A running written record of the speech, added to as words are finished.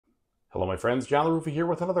Hello, my friends. John LaRuffa here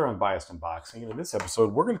with another Unbiased unboxing. And in this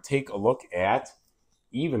episode, we're going to take a look at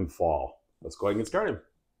Evenfall. Let's go ahead and get started.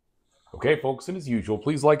 Okay, folks, and as usual,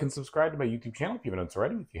 please like and subscribe to my YouTube channel if you haven't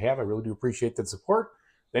already. If you have, I really do appreciate that support.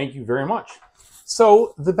 Thank you very much.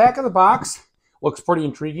 So the back of the box looks pretty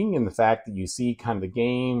intriguing in the fact that you see kind of the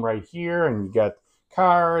game right here, and you got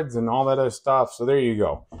cards and all that other stuff. So there you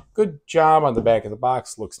go. Good job on the back of the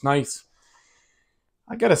box. Looks nice.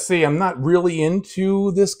 I gotta say, I'm not really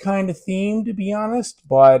into this kind of theme, to be honest,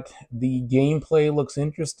 but the gameplay looks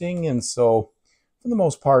interesting, and so for the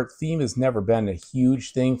most part, theme has never been a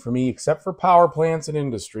huge thing for me, except for power plants and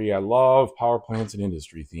industry. I love power plants and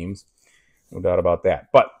industry themes, no doubt about that.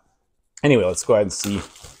 But anyway, let's go ahead and see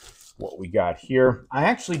what we got here. I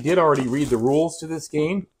actually did already read the rules to this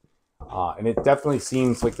game, and it definitely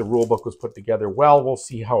seems like the rule book was put together well. We'll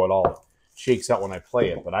see how it all shakes out when I play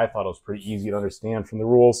it, but I thought it was pretty easy to understand from the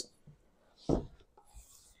rules.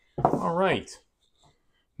 All right.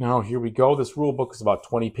 Now, here we go. This rule book is about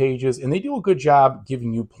 20 pages, and they do a good job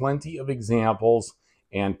giving you plenty of examples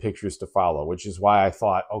and pictures to follow, which is why I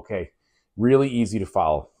thought, okay, really easy to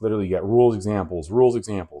follow. Literally, you got rules, examples, rules,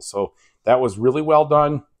 examples. So that was really well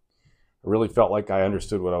done. I really felt like I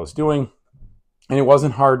understood what I was doing, and it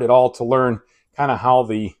wasn't hard at all to learn kind of how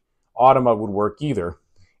the automa would work either,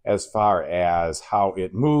 as far as how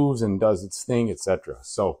it moves and does its thing, etc.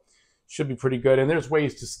 So should be pretty good. And there's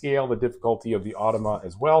ways to scale the difficulty of the automa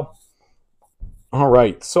as well. All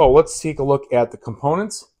right, so let's take a look at the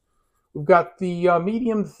components. We've got the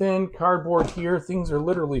medium thin cardboard here. Things are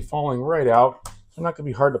literally falling right out. They're not going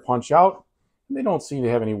to be hard to punch out. And they don't seem to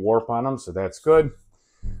have any warp on them, so that's good.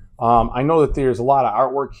 I know that there's a lot of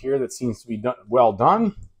artwork here that seems to be well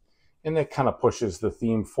done, and that kind of pushes the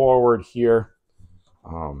theme forward here.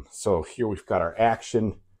 So here we've got our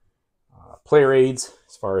action player aids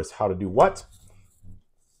as far as how to do what.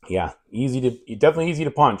 Yeah, definitely easy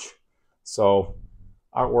to punch. So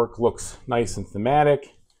artwork looks nice and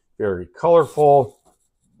thematic, very colorful.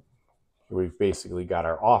 Here we've basically got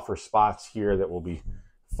our offer spots here that we'll be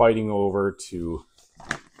fighting over to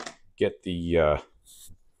get the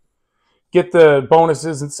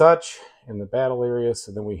bonuses and such in the battle area.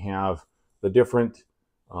 So then we have the different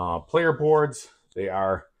player boards. They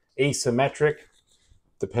are asymmetric,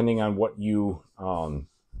 depending on what you,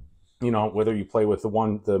 whether you play with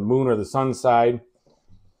the moon or the sun side.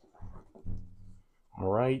 All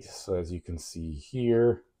right, so as you can see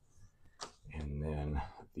here, and then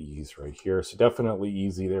these right here. So definitely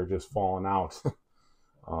easy. They're just falling out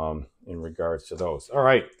in regards to those. All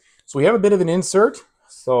right, so we have a bit of an insert.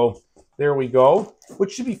 So there we go,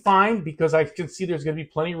 which should be fine because I can see there's going to be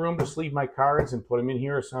plenty of room to sleeve my cards and put them in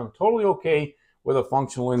here. So I'm totally okay with a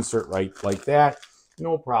functional insert right like that.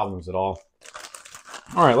 No problems at all.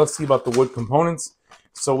 All right, let's see about the wood components.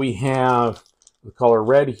 So we have the color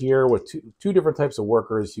red here with two different types of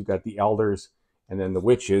workers. You've got the elders and then the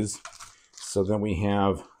witches. So then we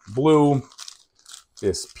have blue,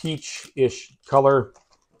 this peach-ish color,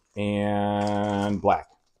 and black.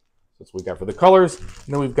 That's what we got for the colors.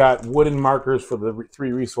 And then we've got wooden markers for the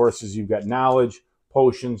three resources. You've got knowledge,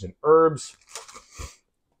 potions, and herbs.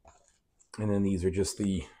 And then these are just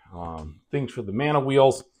the things for the mana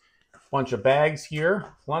wheels. Bunch of bags here.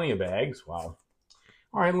 Plenty of bags. Wow.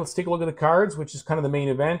 All right, let's take a look at the cards, which is kind of the main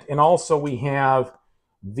event. And also we have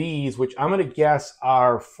these, which I'm going to guess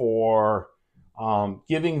are for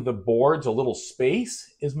giving the boards a little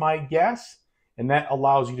space, is my guess. And that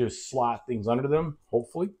allows you to slot things under them,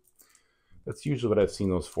 hopefully. That's usually what I've seen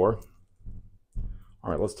those for. All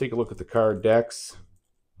right, let's take a look at the card decks.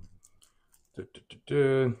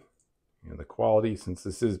 And the quality, since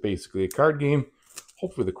this is basically a card game,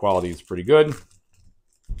 hopefully the quality is pretty good.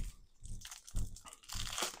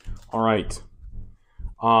 All right.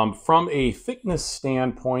 From a thickness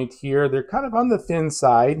standpoint here, they're kind of on the thin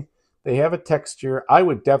side. They have a texture. I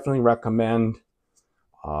would definitely recommend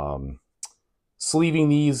sleeving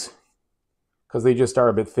these because they just are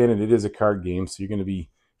a bit thin, and it is a card game, so you're going to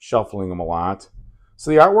be shuffling them a lot.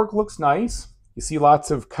 So the artwork looks nice. You see lots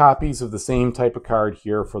of copies of the same type of card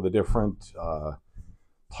here for the different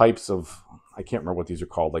types of, I can't remember what these are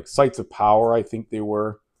called, like Sites of Power, I think they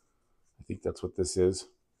were. I think that's what this is.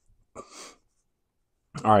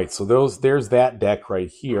 All right, so there's that deck right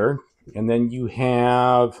here. And then you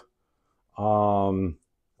have, well,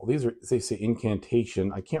 these are, they say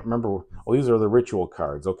incantation. I can't remember. Oh, these are the ritual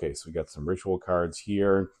cards. Okay, so we got some ritual cards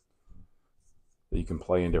here that you can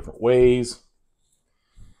play in different ways.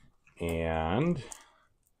 And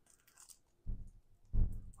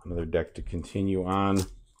another deck to continue on.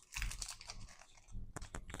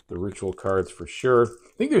 The ritual cards for sure.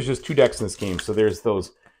 I think there's just two decks in this game. So there's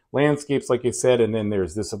those landscapes, like I said, and then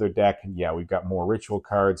there's this other deck. And yeah, we've got more ritual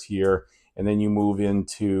cards here. And then you move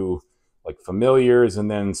into like familiars and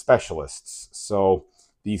then specialists. So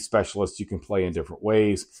these specialists you can play in different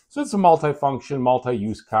ways. So it's a multi-function,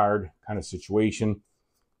 multi-use card kind of situation.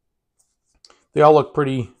 They all look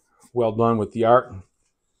pretty well done with the art.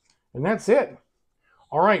 And that's it.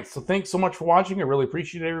 All right, so thanks so much for watching. I really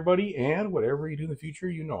appreciate it, everybody. And whatever you do in the future,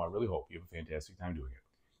 I really hope you have a fantastic time doing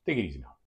it. Take it easy now.